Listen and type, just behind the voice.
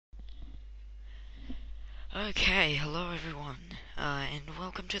Okay, hello everyone, and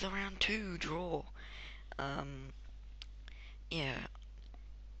welcome to the round 2 draw. Um, yeah,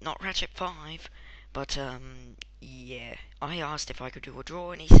 not Ratchet 5, but, yeah, I asked if I could do a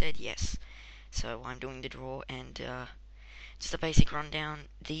draw, and he said yes. So I'm doing the draw, and, just a basic rundown.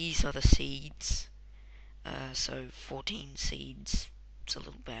 These are the seeds, so 14 seeds. It's a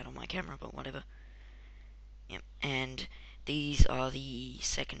little bad on my camera, but whatever. Yep, and these are the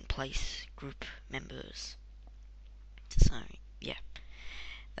second place group members. So, yeah.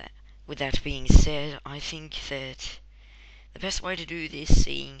 That, with that being said, I think that the best way to do this,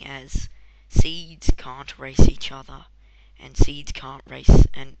 seeing as seeds can't race each other, and seeds can't race,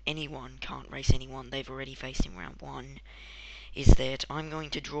 and anyone can't race anyone they've already faced in round 1, is that I'm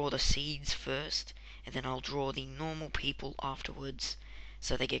going to draw the seeds first, and then I'll draw the normal people afterwards,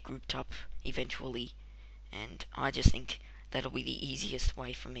 so they get grouped up eventually, and I just think that'll be the easiest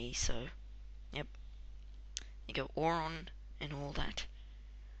way for me, so, yep. You go Auron and all that.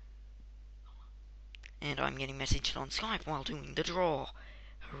 And I'm getting messaged on Skype while doing the draw.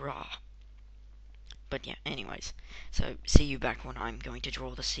 Hurrah. But yeah, anyways. So, see you back when I'm going to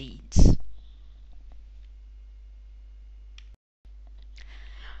draw the seeds.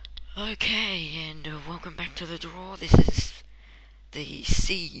 Okay, and welcome back to the draw. This is the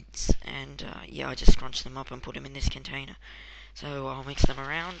seeds. And yeah, I just scrunched them up and put them in this container. So I'll mix them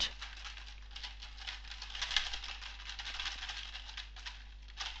around.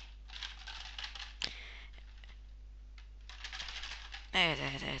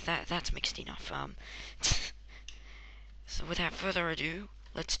 That's mixed enough. So without further ado,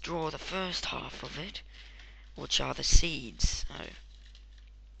 let's draw the first half of it, which are the seeds.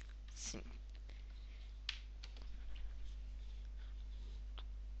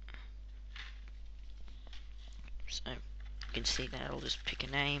 So you can see that. I'll just pick a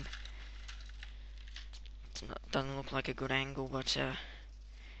name. Doesn't look like a good angle, but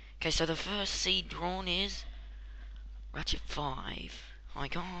okay, so the first seed drawn is Ratchet 5. Hi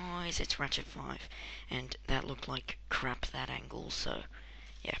guys, it's Ratchet 5. And that looked like crap, that angle, so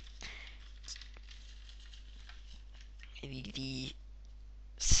yeah. The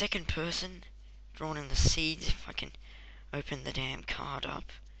second person drawn in the seeds, if I can open the damn card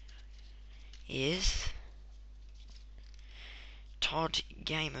up, is Todd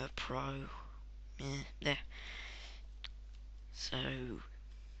Gamer Pro. Yeah, there. So, there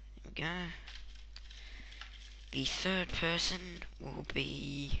we go. The third person will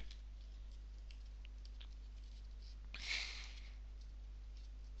be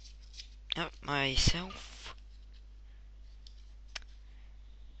myself.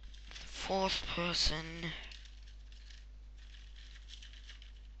 Fourth person,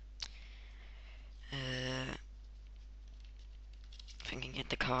 if I can get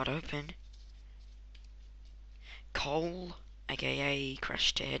the card open, Cole, aka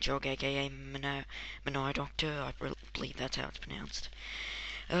Crash the Hedgehog, aka Manai Doctor. I believe that's how it's pronounced.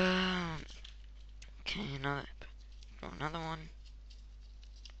 Okay, another one.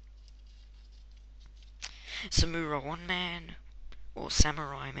 Samura One Man or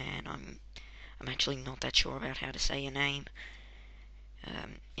Samurai Man. I'm actually not that sure about how to say your name.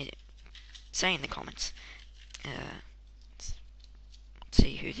 Say in the comments. Let's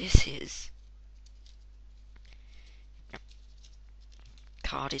see who this is.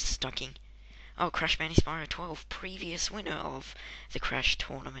 Card is stucking. Oh, Crash Bandispyro 12, previous winner of the Crash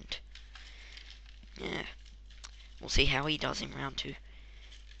tournament. Yeah, we'll see how he does in round 2.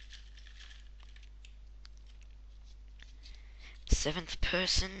 Seventh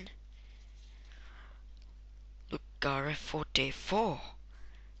person, Lugara 44.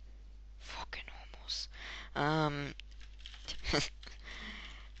 Fucking almost.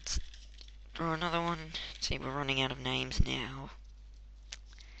 Let's draw another one. See, we're running out of names now.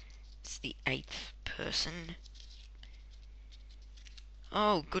 It's the 8th person.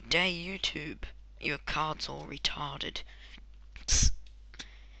 Oh, good day, YouTube. Your card's all retarded. Just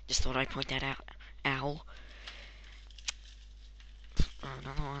thought I'd point that out. Owl. Oh,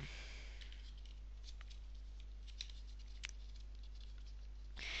 another one.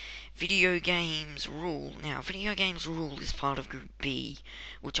 Video Games Rule. Now, Video Games Rule is part of Group B,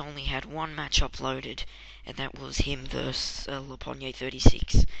 which only had one match uploaded, and that was him versus Laponye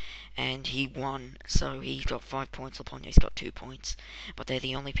 36. And he won, so he got 5 points, Laponye's got 2 points. But they're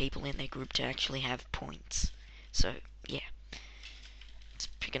the only people in their group to actually have points. So, yeah. Let's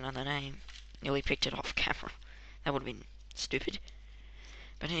pick another name. Nearly picked it off camera. That would have been stupid.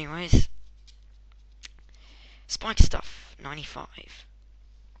 But anyways, Spike Stuff 95.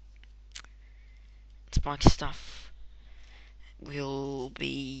 Spike Stuff will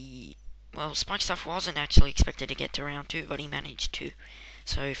be, Well, Spike Stuff wasn't actually expected to get to round 2, but he managed to.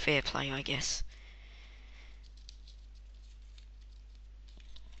 So, fair play, I guess.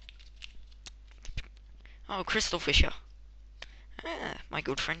 Oh, Crystal Fisher. Ah, my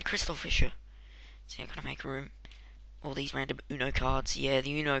good friend Crystal Fisher. See, I gotta make room. All these random Uno cards. Yeah,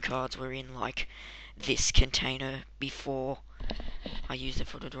 the Uno cards were in, like, this container before I used it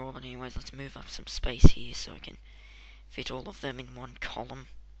for the draw. But anyways, let's move up some space here so I can fit all of them in one column.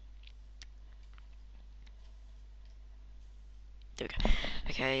 There we go.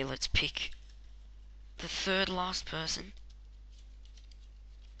 Okay, let's pick the third last person.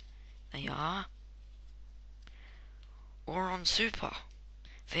 They are Oron Super.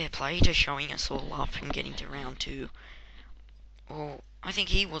 Fair play to showing us all up and getting to round 2. Or, I think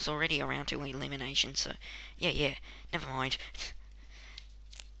he was already around 2 elimination, so... Yeah, never mind.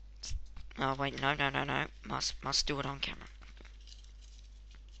 Oh, wait, no. Must do it on camera.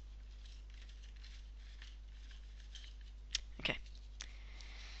 Okay.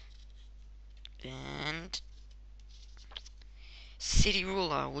 And... City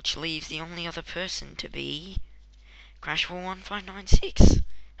Ruler, which leaves the only other person to be... Crash41596.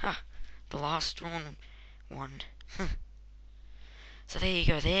 The last drawn one. So there you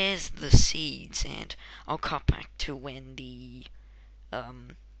go, there's the seeds, and I'll cut back to when the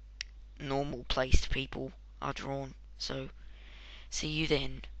normal placed people are drawn. So, see you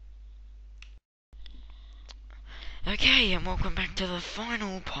then. Okay, and welcome back to the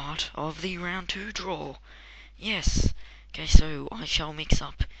final part of the round 2 draw. Yes, okay, so I shall mix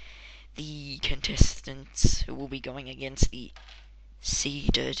up the contestants who will be going against the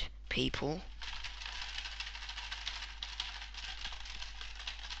seeded people.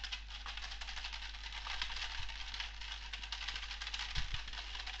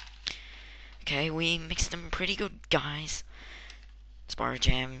 Okay, we mixed them pretty good, guys. Spyro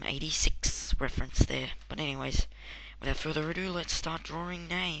Jam 86 reference there. But anyways, without further ado, let's start drawing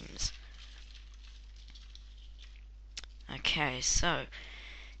names. Okay, so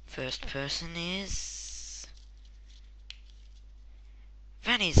first person is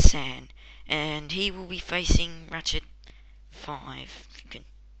Vanizan, and he will be facing Ratchet 5. If you can,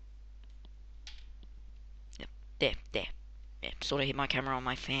 yep, there. Yep, sort of hit my camera on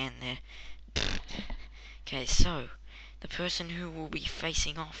my fan there. Okay, so the person who will be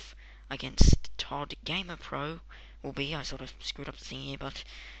facing off against Todd Gamer Pro will be, I sort of screwed up the thing here, but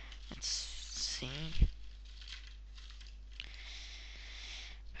let's see.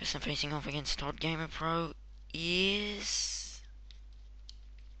 Person facing off against Todd Gamer Pro is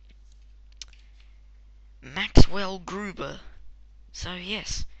Maxwell Gruber. So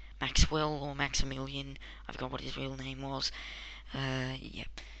yes, Maxwell or Maximilian, I forgot what his real name was. Yep.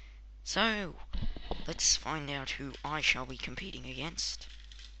 So, let's find out who I shall be competing against.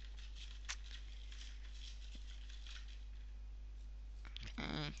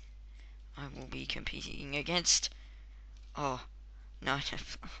 I will be competing against... Oh, no,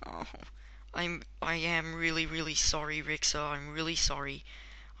 oh, I am really sorry, Rixa. I'm really sorry.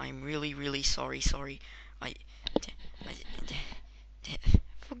 I'm really sorry. I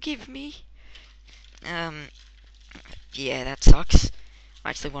forgive me. Yeah, that sucks. I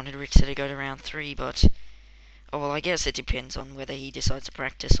actually wanted Rixa to go to round 3, but... Oh, well, I guess it depends on whether he decides to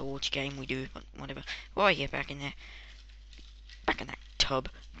practice or which game we do, but whatever. Oh, yeah, back in there. Back in that tub.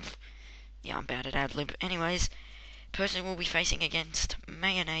 Yeah, I'm bad at ad-lib. Anyways, person we'll be facing against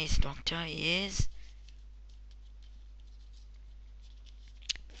Mayonnaise Doctor is...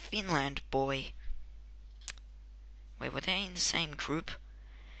 Finland Boy. Wait, were they in the same group?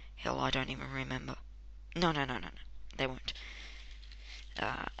 Hell, I don't even remember. No. They weren't.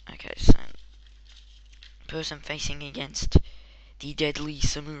 Okay, so... Person facing against the deadly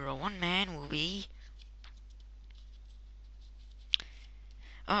Samura 1 man will be...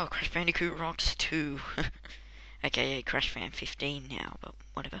 Oh, Crash Bandicoot Rocks 2. AKA Crash Fan 15 now, but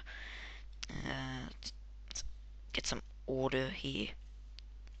whatever. Let's get some order here.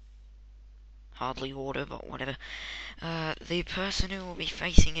 Hardly order, but whatever. The person who will be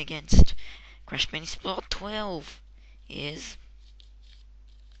facing against Crash Bandicoot 12 is...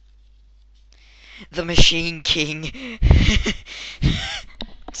 the Machine King.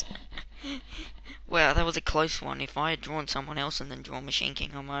 Wow, that was a close one. If I had drawn someone else and then drawn Machine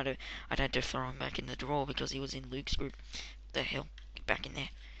King, I'd had to throw him back in the draw because he was in Luke's group. The hell? Get back in there.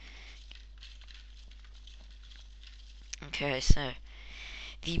 Okay, so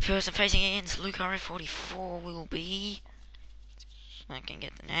the person facing against Luke RF44 will be... I can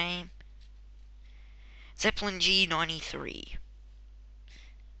get the name. Zeppelin G93.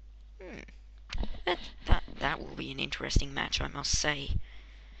 That will be an interesting match, I must say.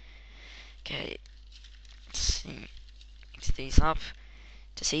 Okay, let's see. Mix these up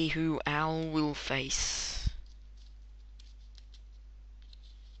to see who Owl will face.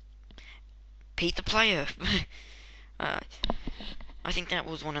 Pete the player. uh, I think that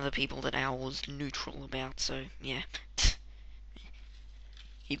was one of the people that Owl was neutral about, so yeah.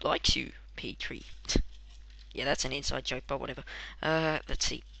 He likes you, Petrie. Yeah, that's an inside joke, but whatever. Let's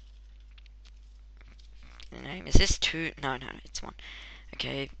see. The name, is this 2? No, it's 1.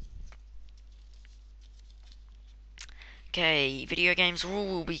 Okay. Okay, video games rule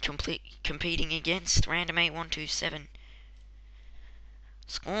will be competing against Random 8127.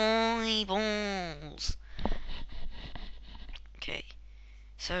 Sky Balls. Okay,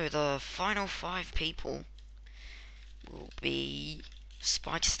 so the final 5 people will be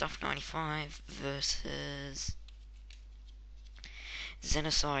Spike Stuff 95 versus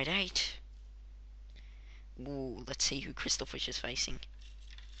Xenocide 8. Ooh, let's see who Crystal Fish is facing.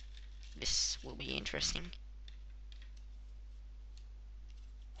 This will be interesting.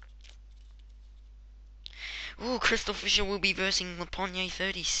 Ooh, Crystal Fisher will be versing Lapogne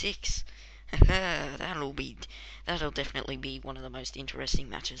 36. That'll definitely be one of the most interesting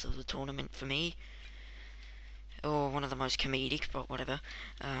matches of the tournament for me. Or one of the most comedic, but whatever.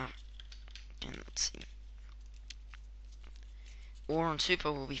 And let's see. War on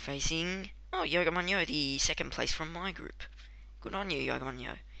Super will be facing Yoga Munyo, the second place from my group. Good on you, Yoga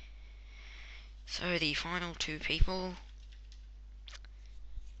Munyo. So the final 2 people,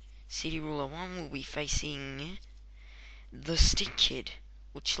 City Ruler 1 will be facing the Stick Kid,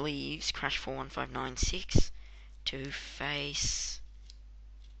 which leaves Crash41596 to face...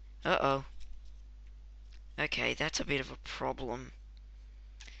 Uh-oh. Okay, that's a bit of a problem.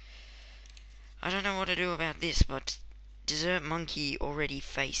 I don't know what to do about this, but Desert Monkey already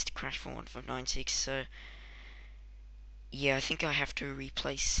faced Crash41596, so... Yeah, I think I have to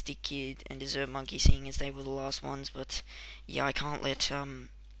replace Stick Kid and Desert Monkey, seeing as they were the last ones, but... Yeah, I can't let,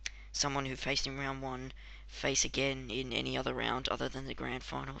 someone who faced in round 1 face again in any other round other than the grand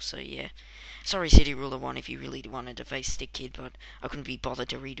final, so yeah. Sorry, City Ruler 1, if you really wanted to face Stick Kid, but I couldn't be bothered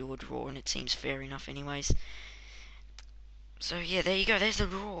to redo a draw, and it seems fair enough anyways. So yeah, there you go, there's the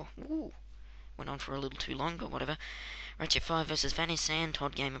draw. Woo. Went on for a little too long, but whatever. Ratchet 5 versus Vanis Sand,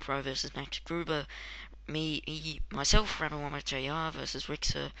 Todd Gamer Pro versus Max Gruber, myself, Rabbit JR versus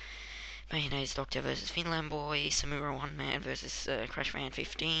Rixer, Mayonnaise Doctor versus Finland Boy, Samura One Man versus Crash Fan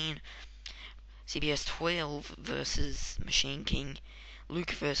 15, CBS 12 versus Machine King,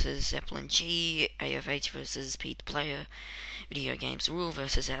 Luke versus Zeppelin G, AFH versus Pete the Player, Video Games Rule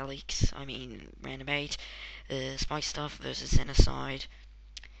versus Random 8, Spike Stuff versus Xenocide,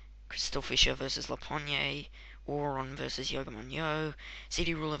 Crystal Fisher versus Lapogne, Auron versus Yoga Munyo,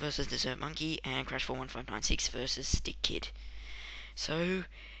 City Ruler versus Desert Monkey, and Crash41596 versus Stick Kid. So,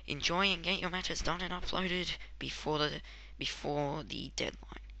 enjoy and get your matches done and uploaded before the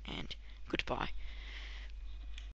deadline, and goodbye.